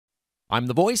I'm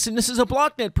the voice, and this is a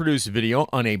Blocknet produced video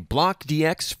on a Block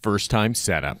DX first-time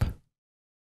setup.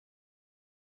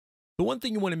 The one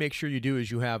thing you want to make sure you do is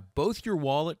you have both your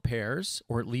wallet pairs,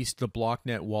 or at least the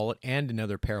Blocknet wallet and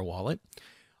another pair wallet,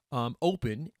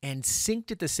 open and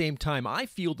synced at the same time. I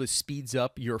feel this speeds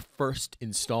up your first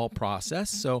install process.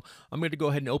 So I'm going to go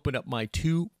ahead and open up my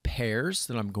two pairs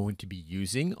that I'm going to be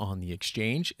using on the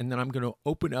exchange, and then I'm going to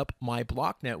open up my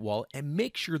Blocknet wallet and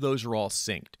make sure those are all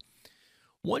synced.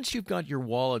 Once you've got your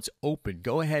wallets open,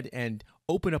 go ahead and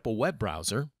open up a web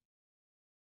browser.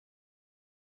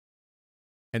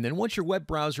 And then once your web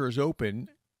browser is open,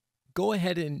 go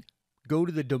ahead and go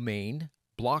to the domain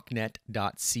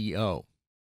blocknet.co.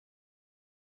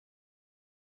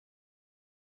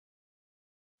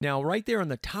 Now, right there on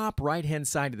the top right-hand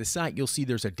side of the site, you'll see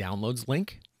there's a downloads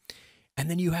link. And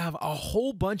then you have a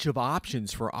whole bunch of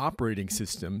options for operating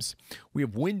systems. We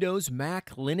have Windows, Mac,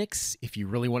 Linux. If you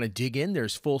really want to dig in,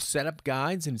 there's full setup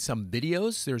guides and some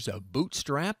videos. There's a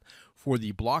bootstrap for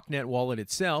the Blocknet wallet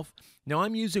itself. Now,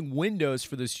 I'm using Windows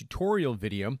for this tutorial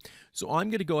video, so I'm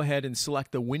going to go ahead and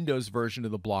select the Windows version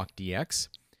of the Block DX.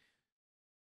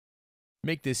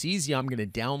 Make this easy, I'm going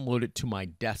to download it to my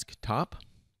desktop.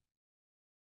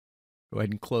 Go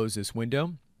ahead and close this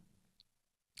window.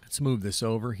 Let's move this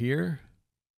over here.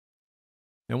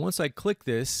 And once I click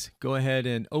this, go ahead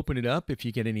and open it up. If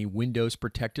you get any Windows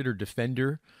protected or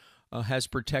Defender has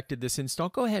protected this install,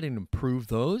 go ahead and improve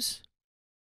those.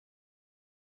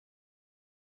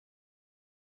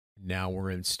 Now we're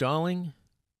installing.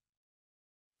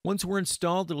 Once we're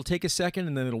installed, it'll take a second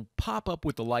and then it'll pop up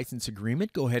with the license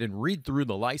agreement. Go ahead and read through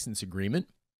the license agreement.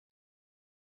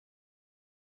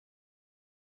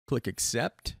 Click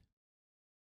Accept.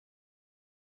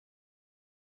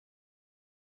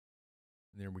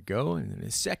 There we go, and in a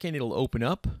second it'll open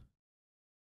up.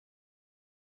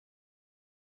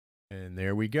 And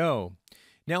there we go.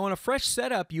 Now on a fresh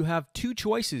setup, you have two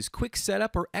choices, quick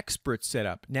setup or expert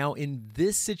setup. Now in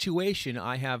this situation,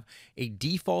 I have a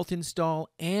default install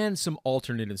and some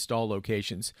alternate install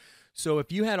locations. So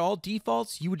if you had all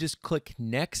defaults, you would just click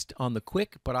next on the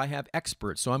quick, but I have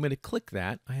expert, so I'm going to click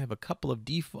that. I have a couple of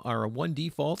one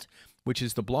default, which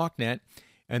is the Blocknet.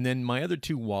 And then my other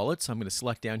two wallets, I'm going to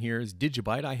select down here is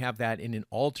Digibyte. I have that in an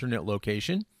alternate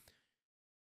location.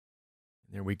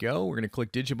 There we go. We're going to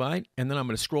click Digibyte. And then I'm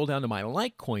going to scroll down to my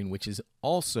Litecoin, which is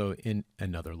also in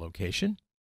another location.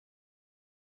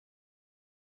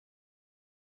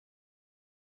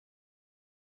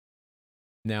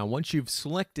 Now, once you've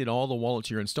selected all the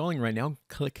wallets you're installing right now,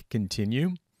 click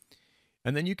Continue.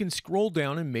 And then you can scroll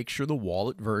down and make sure the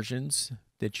wallet versions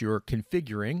that you're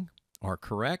configuring are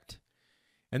correct.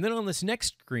 And then on this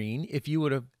next screen, if you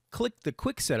would have clicked the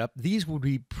quick setup, these would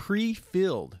be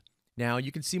pre-filled. Now you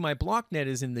can see my Blocknet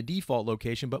is in the default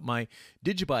location, but my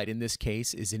Digibyte in this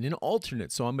case is in an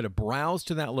alternate. So I'm going to browse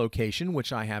to that location,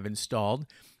 which I have installed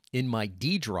in my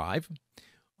D drive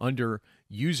under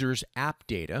Users App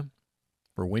Data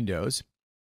for Windows.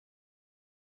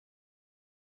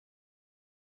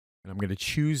 And I'm going to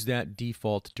choose that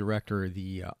default directory,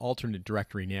 the alternate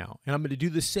directory now. And I'm going to do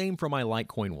the same for my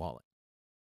Litecoin wallet.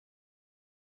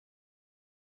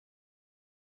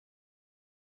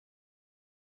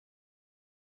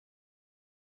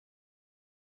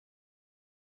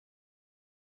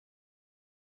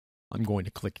 I'm going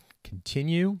to click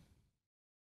Continue.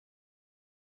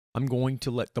 I'm going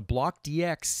to let the Block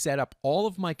DX set up all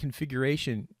of my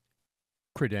configuration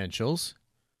credentials.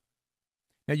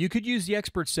 Now, you could use the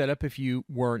expert setup if you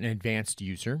were an advanced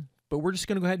user, but we're just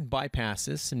going to go ahead and bypass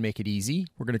this and make it easy.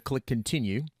 We're going to click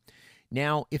Continue.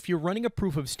 Now, if you're running a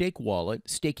proof of stake wallet,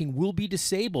 staking will be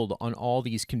disabled on all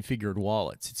these configured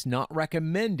wallets. It's not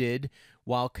recommended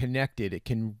while connected. It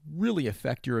can really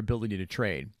affect your ability to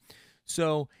trade.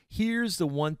 So here's the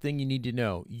one thing you need to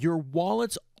know. Your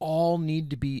wallets all need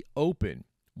to be open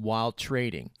while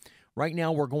trading. Right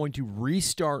now, we're going to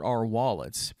restart our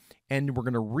wallets, and we're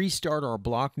going to restart our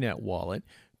Blocknet wallet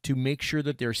to make sure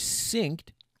that they're synced.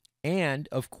 And,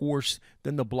 of course,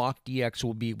 then the Block DX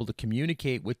will be able to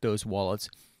communicate with those wallets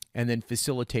and then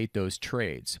facilitate those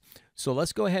trades. So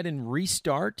let's go ahead and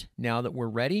restart now that we're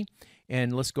ready.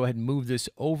 And let's go ahead and move this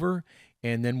over,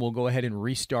 and then we'll go ahead and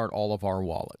restart all of our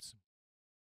wallets.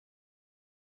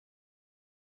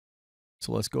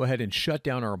 So let's go ahead and shut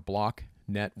down our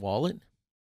Blocknet wallet.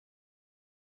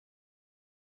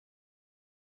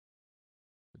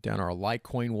 Put down our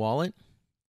Litecoin wallet.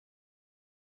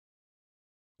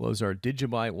 Close our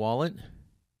Digibyte wallet.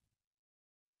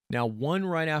 Now, one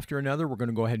right after another, we're going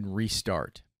to go ahead and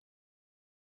restart.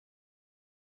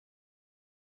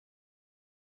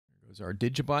 There goes our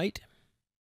Digibyte.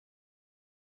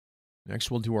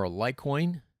 Next, we'll do our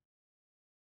Litecoin.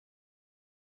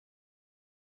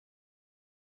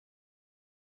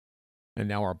 And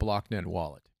now our Blocknet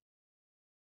wallet.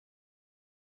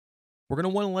 We're going to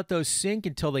want to let those sync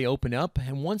until they open up.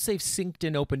 And once they've synced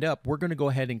and opened up, we're going to go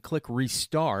ahead and click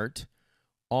Restart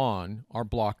on our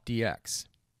Block DX.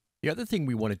 The other thing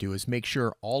we want to do is make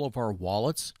sure all of our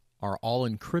wallets are all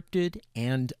encrypted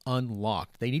and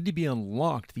unlocked. They need to be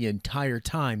unlocked the entire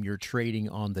time you're trading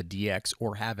on the DX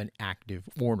or have an active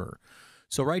order.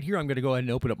 So right here, I'm going to go ahead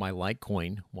and open up my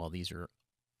Litecoin while these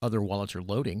other wallets are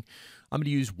loading. I'm going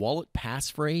to use wallet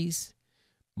passphrase,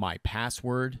 my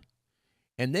password,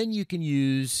 and then you can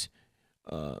use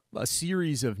a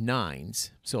series of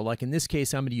 9s. So like in this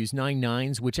case, I'm going to use 9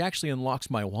 9s, which actually unlocks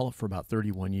my wallet for about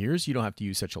 31 years. You don't have to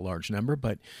use such a large number,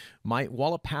 but my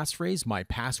wallet passphrase, my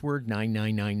password,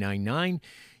 99999.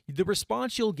 The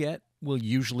response you'll get will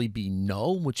usually be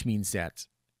null, which means that's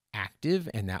active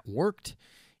and that worked.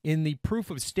 In the proof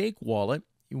of stake wallet,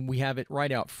 we have it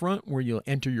right out front where you'll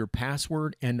enter your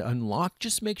password and unlock.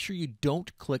 Just make sure you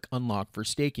don't click unlock for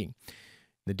staking.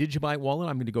 The Digibyte wallet,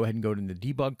 I'm going to go ahead and go to the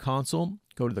debug console,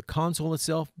 go to the console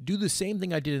itself, do the same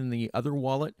thing I did in the other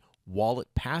wallet, wallet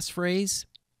passphrase,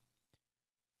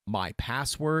 my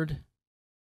password,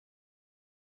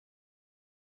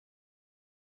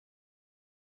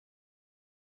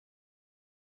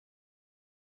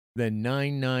 then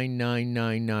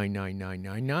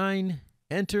 999999999,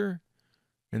 enter,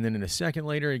 and then in a second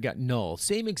later it got null.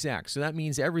 Same exact, so that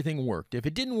means everything worked. If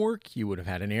it didn't work, you would have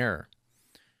had an error.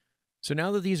 So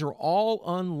now that these are all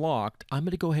unlocked, I'm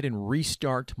going to go ahead and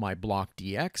restart my Block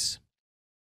DX.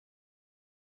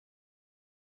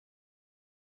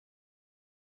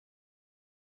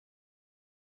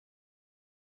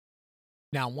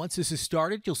 Now, once this is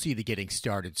started, you'll see the Getting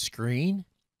Started screen.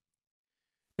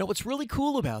 Now, what's really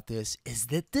cool about this is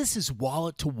that this is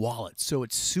wallet to wallet, so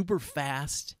it's super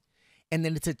fast, and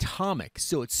then it's atomic,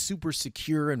 so it's super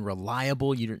secure and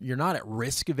reliable. You're not at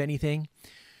risk of anything.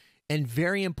 And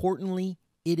very importantly,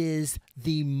 it is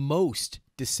the most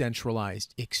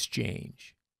decentralized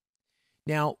exchange.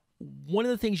 Now, one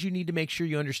of the things you need to make sure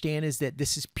you understand is that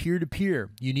this is peer-to-peer.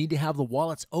 You need to have the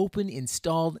wallets open,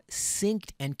 installed,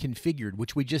 synced, and configured,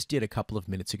 which we just did a couple of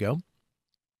minutes ago.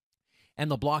 And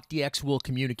the Block DX will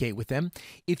communicate with them.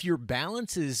 If your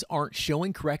balances aren't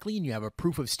showing correctly and you have a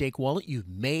proof of stake wallet, you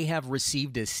may have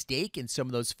received a stake and some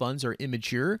of those funds are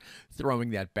immature,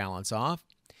 throwing that balance off.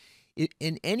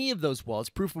 In any of those wallets,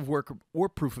 proof of work or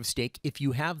proof of stake, if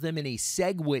you have them in a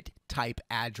SegWit type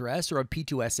address or a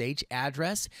P2SH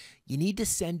address, you need to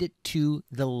send it to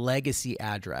the legacy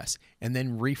address and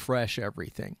then refresh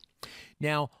everything.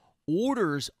 Now,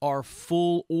 orders are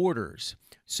full orders.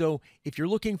 So if you're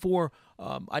looking for,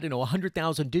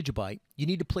 100,000 digibyte, you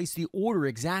need to place the order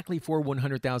exactly for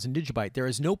 100,000 digibyte. There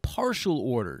is no partial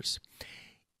orders.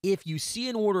 If you see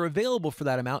an order available for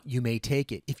that amount, you may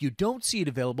take it. If you don't see it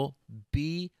available,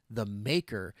 be the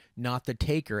maker, not the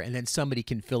taker, and then somebody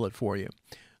can fill it for you.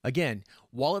 Again,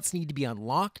 wallets need to be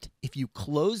unlocked. If you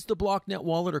close the Blocknet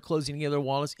wallet or close any other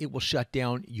wallets, it will shut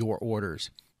down your orders.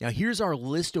 Now, here's our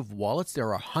list of wallets.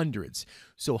 There are hundreds.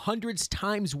 So hundreds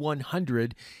times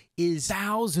 100 is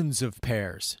thousands of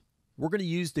pairs. We're going to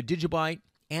use the Digibyte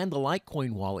and the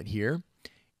Litecoin wallet here,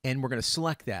 and we're going to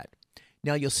select that.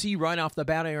 Now, you'll see right off the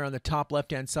bat here on the top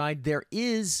left-hand side, there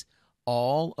is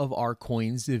all of our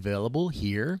coins available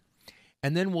here.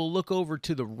 And then we'll look over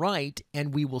to the right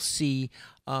and we will see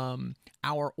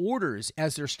our orders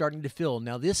as they're starting to fill.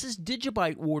 Now, this is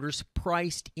Digibyte orders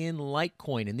priced in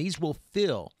Litecoin, and these will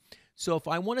fill. So if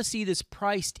I want to see this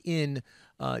priced in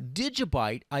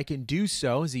Digibyte, I can do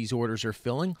so as these orders are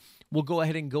filling. We'll go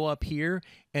ahead and go up here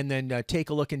and then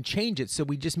take a look and change it. So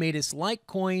we just made this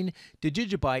Litecoin to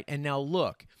Digibyte, and now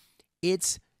look,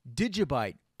 it's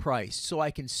Digibyte priced. So I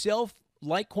can sell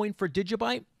Litecoin for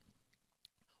Digibyte,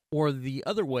 or the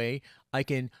other way, I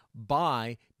can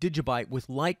buy Digibyte with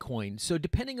Litecoin. So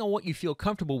depending on what you feel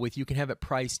comfortable with, you can have it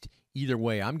priced either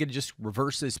way. I'm going to just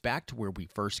reverse this back to where we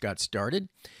first got started.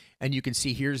 And you can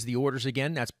see here's the orders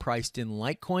again. That's priced in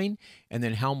Litecoin. And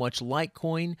then how much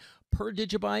Litecoin per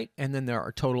Digibyte. And then there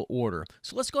are total order.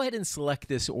 So let's go ahead and select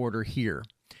this order here.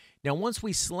 Now, once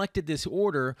we selected this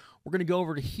order, we're going to go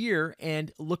over to here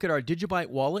and look at our Digibyte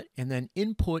wallet and then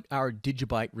input our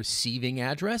Digibyte receiving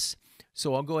address.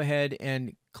 So I'll go ahead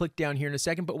and click down here in a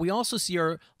second, but we also see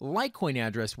our Litecoin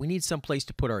address. We need some place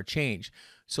to put our change.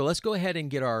 So let's go ahead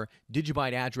and get our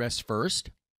Digibyte address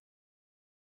first.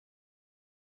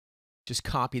 Just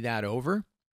copy that over.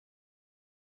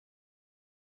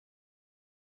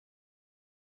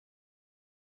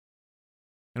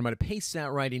 I'm going to paste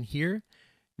that right in here.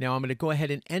 Now I'm going to go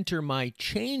ahead and enter my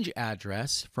change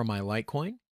address for my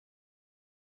Litecoin.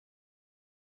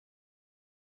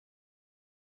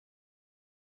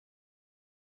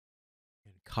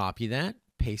 And copy that,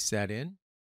 paste that in.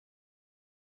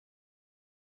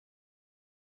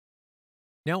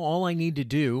 Now all I need to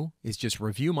do is just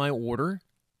review my order,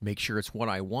 make sure it's what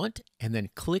I want, and then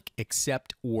click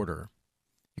Accept Order.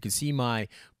 You can see my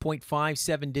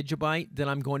 0.57 digibyte that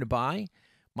I'm going to buy.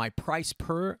 My price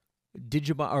per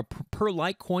digibyte or per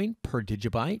Litecoin per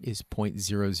digibyte is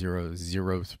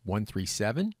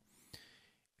 0.000137.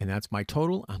 And that's my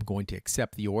total. I'm going to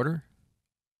accept the order.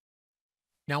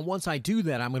 Now, once I do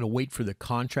that, I'm going to wait for the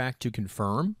contract to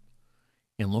confirm.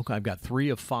 And look, I've got 3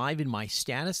 of 5 in my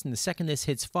status. And the second this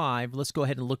hits 5, let's go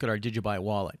ahead and look at our Digibyte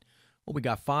wallet. Well, we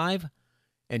got 5.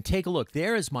 And take a look.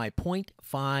 There is my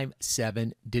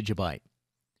 0.57 digibyte.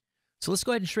 So let's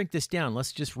go ahead and shrink this down.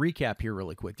 Let's just recap here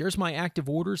really quick. There's my active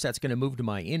orders. That's going to move to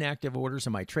my inactive orders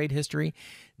and my trade history.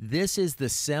 This is the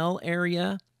sell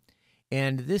area.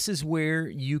 And this is where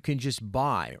you can just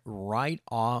buy right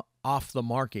off the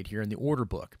market here in the order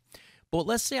book. But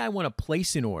let's say I want to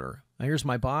place an order. Now here's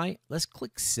my buy. Let's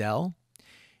click sell.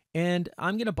 And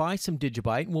I'm going to buy some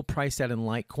digibyte, and we'll price that in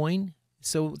Litecoin.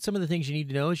 So some of the things you need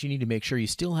to know is you need to make sure you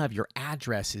still have your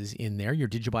addresses in there, your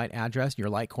digibyte address, your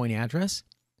Litecoin address.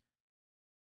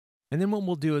 And then what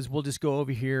we'll do is we'll just go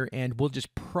over here and we'll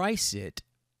just price it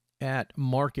at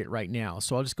market right now.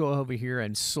 So I'll just go over here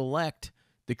and select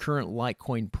the current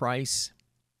Litecoin price.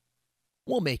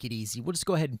 We'll make it easy. We'll just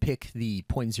go ahead and pick the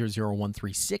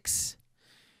 0.00136.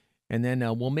 And then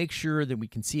we'll make sure that we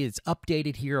can see it's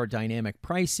updated here, our dynamic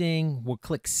pricing. We'll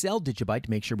click Sell Digibyte to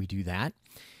make sure we do that.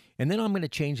 And then I'm going to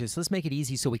change this. Let's make it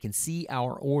easy so we can see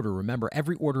our order. Remember,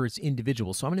 every order is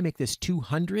individual. So I'm going to make this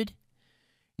 200.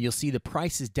 You'll see the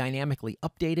price is dynamically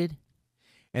updated.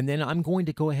 And then I'm going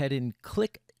to go ahead and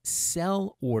click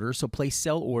Sell Order. So place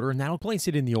Sell Order, and that'll place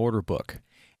it in the order book.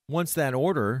 Once that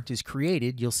order is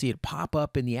created, you'll see it pop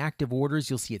up in the active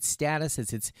orders. You'll see its status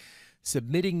as it's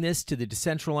submitting this to the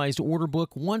decentralized order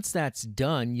book. Once that's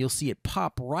done, you'll see it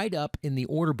pop right up in the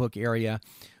order book area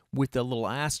with the little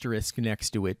asterisk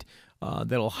next to it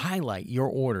that'll highlight your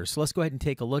order. So let's go ahead and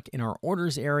take a look in our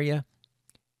orders area.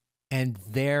 And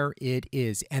there it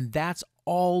is. And that's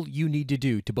all you need to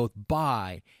do to both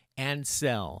buy and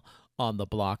sell on the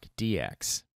Block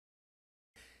DX.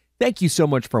 Thank you so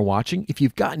much for watching. If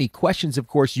you've got any questions, of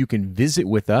course, you can visit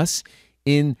with us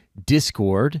in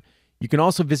Discord. You can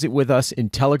also visit with us in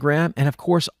Telegram. And of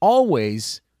course,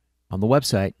 always on the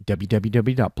website,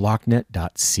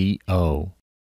 www.blocknet.co.